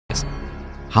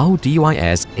How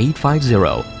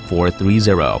DY850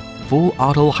 430 full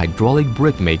auto hydraulic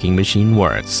brick making machine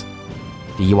works.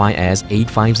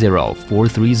 DY850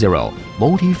 430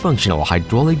 multifunctional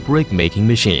hydraulic brick making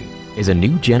machine is a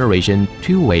new generation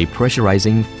two-way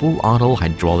pressurizing full auto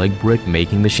hydraulic brick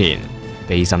making machine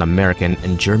based on American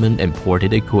and German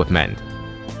imported equipment.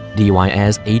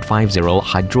 DY850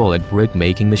 hydraulic brick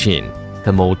making machine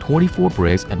can mold 24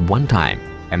 bricks at one time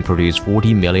and produce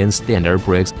 40 million standard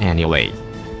bricks annually.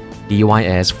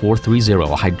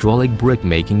 DY430 hydraulic brick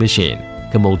making machine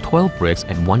can mold 12 bricks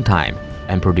at one time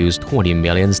and produce 20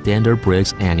 million standard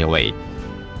bricks annually.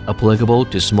 Applicable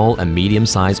to small and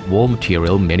medium-sized wall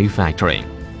material manufacturing.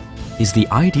 Is the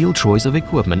ideal choice of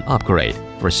equipment upgrade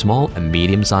for small and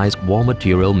medium-sized wall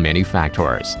material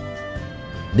manufacturers.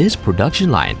 This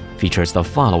production line features the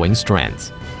following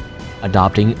strengths.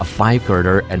 Adopting a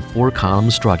 5-girder and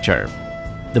 4-column structure.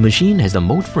 The machine has the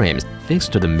mold frames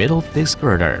fixed to the middle fixed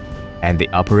girder and the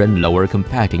upper and lower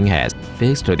compacting heads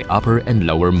fixed to the upper and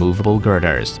lower movable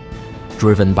girders.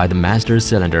 Driven by the master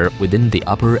cylinder within the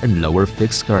upper and lower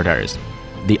fixed girders.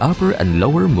 The upper and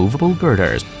lower movable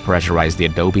girders pressurize the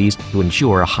adobes to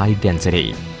ensure high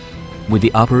density. With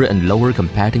the upper and lower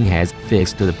compacting heads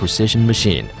fixed to the precision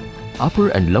machine, upper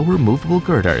and lower movable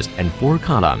girders and 4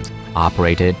 columns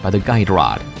operated by the guide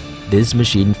rod. This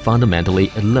machine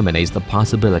fundamentally eliminates the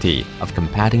possibility of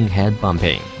compacting head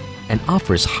bumping and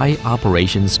offers high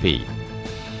operation speed.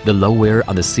 The low wear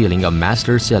on the sealing of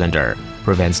master cylinder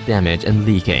prevents damage and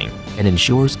leaking and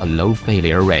ensures a low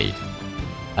failure rate.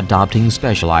 Adopting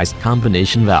specialized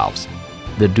combination valves.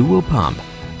 The dual pump,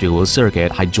 dual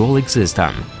circuit hydraulic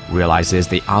system realizes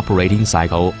the operating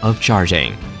cycle of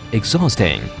charging,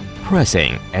 exhausting,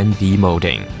 pressing, and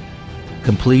demolding.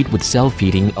 Complete with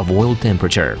self-heating of oil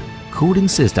temperature, cooling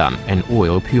system, and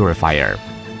oil purifier.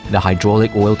 The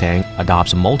hydraulic oil tank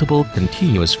adopts multiple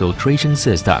continuous filtration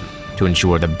system to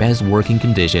ensure the best working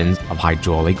conditions of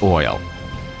hydraulic oil.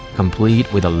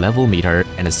 Complete with a level meter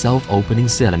and a self-opening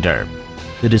cylinder.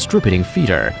 The distributing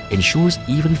feeder ensures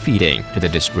even feeding to the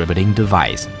distributing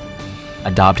device.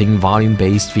 Adopting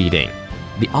volume-based feeding.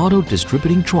 The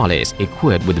auto-distributing trolleys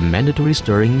equipped with mandatory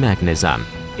stirring mechanism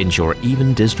ensure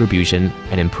even distribution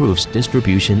and improves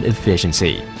distribution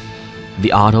efficiency.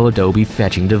 The auto adobe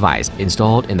fetching device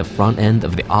installed in the front end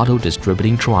of the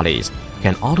auto-distributing trolleys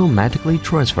can automatically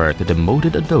transfer the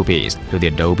demolded adobes to the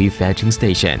adobe fetching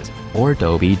stations or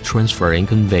adobe transferring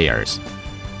conveyors.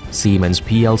 Siemens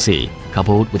PLC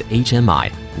coupled with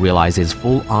HMI realizes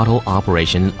full auto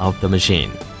operation of the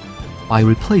machine. By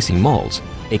replacing molds,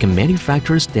 it can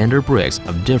manufacture standard bricks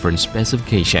of different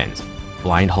specifications,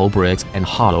 blind hole bricks and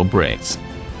hollow bricks.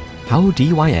 How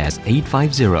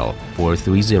DY850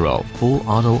 430 full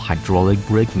auto hydraulic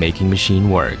brick making machine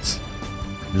works.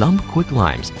 Lump quick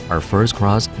limes are first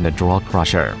crossed in the draw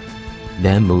crusher,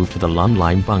 then moved to the lump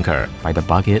lime bunker by the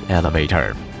bucket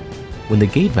elevator. When the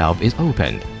gate valve is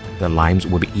opened, the limes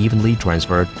will be evenly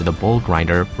transferred to the bowl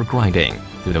grinder for grinding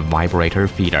through the vibrator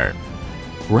feeder.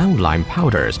 Ground lime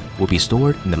powders will be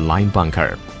stored in the lime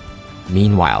bunker.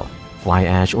 Meanwhile, fly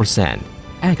ash or sand,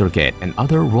 aggregate, and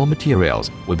other raw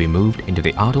materials will be moved into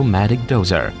the automatic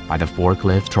dozer by the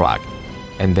forklift truck,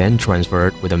 and then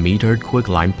transferred with a metered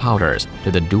quicklime powders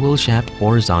to the dual-shaft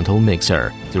horizontal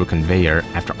mixer through conveyor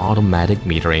after automatic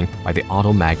metering by the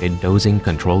automatic dosing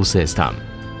control system.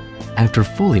 After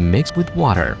fully mixed with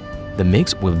water, the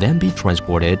mix will then be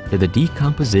transported to the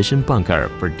decomposition bunker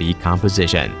for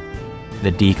decomposition.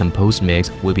 The decomposed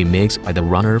mix will be mixed by the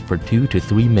runner for 2 to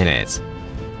 3 minutes.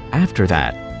 After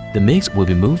that, the mix will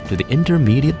be moved to the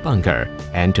intermediate bunker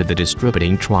and to the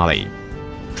distributing trolley.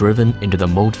 Driven into the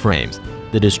mold frames,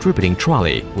 the distributing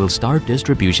trolley will start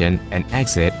distribution and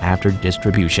exit after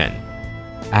distribution.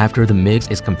 After the mix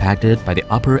is compacted by the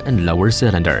upper and lower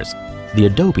cylinders, the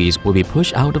adobes will be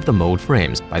pushed out of the mold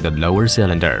frames by the lower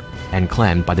cylinder and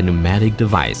clamped by the pneumatic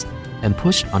device and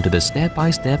pushed onto the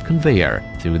step-by-step conveyor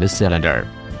through the cylinder.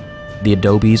 The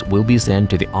adobes will be sent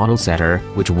to the auto setter,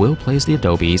 which will place the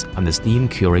adobes on the steam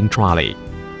curing trolley.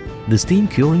 The steam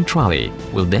curing trolley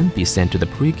will then be sent to the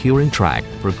pre-curing track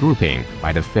for grouping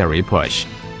by the ferry push.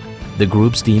 The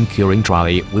group steam curing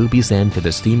trolley will be sent to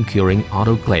the steam curing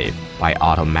autoclave by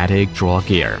automatic draw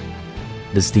gear.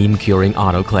 The steam curing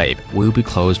autoclave will be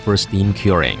closed for steam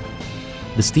curing.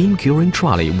 The steam curing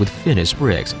trolley with finished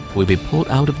bricks will be pulled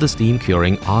out of the steam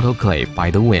curing autoclave by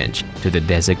the winch to the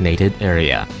designated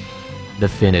area. The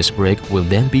finished brick will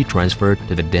then be transferred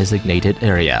to the designated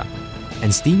area,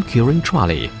 and steam curing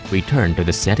trolley returned to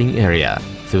the setting area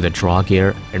through the draw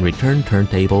gear and return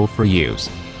turntable for use.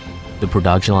 The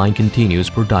production line continues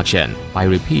production by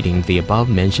repeating the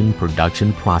above-mentioned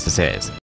production processes.